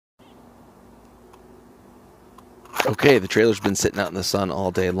Okay, the trailer's been sitting out in the sun all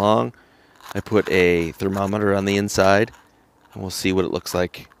day long. I put a thermometer on the inside, and we'll see what it looks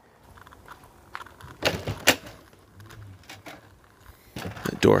like.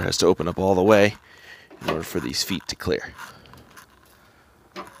 The door has to open up all the way in order for these feet to clear.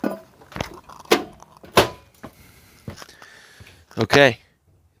 Okay,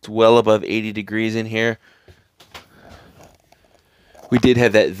 it's well above 80 degrees in here. We did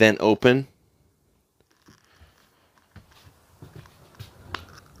have that vent open.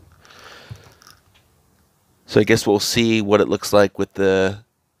 So I guess we'll see what it looks like with the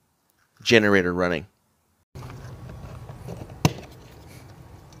generator running.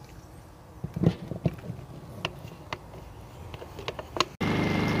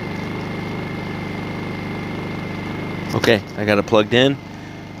 Okay, I got it plugged in.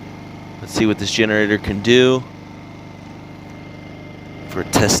 Let's see what this generator can do for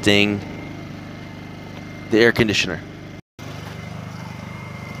testing the air conditioner.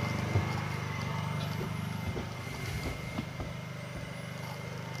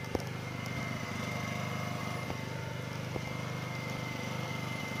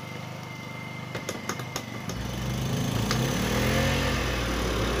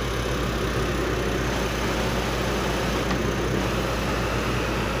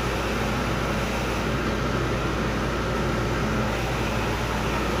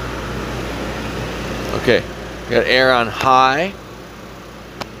 Okay, got air on high,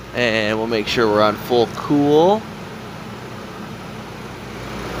 and we'll make sure we're on full cool,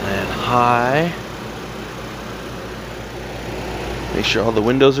 and high. Make sure all the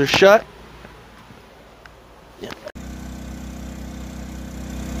windows are shut. Yep.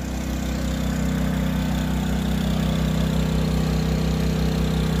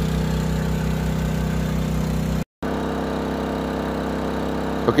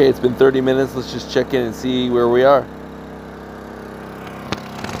 Okay, it's been 30 minutes. Let's just check in and see where we are.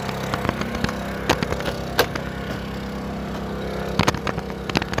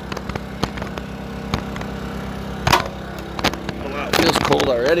 Oh, wow, it feels cold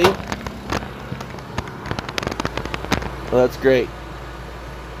already. Well, that's great.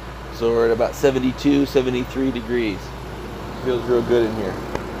 So we're at about 72, 73 degrees. Feels real good in here.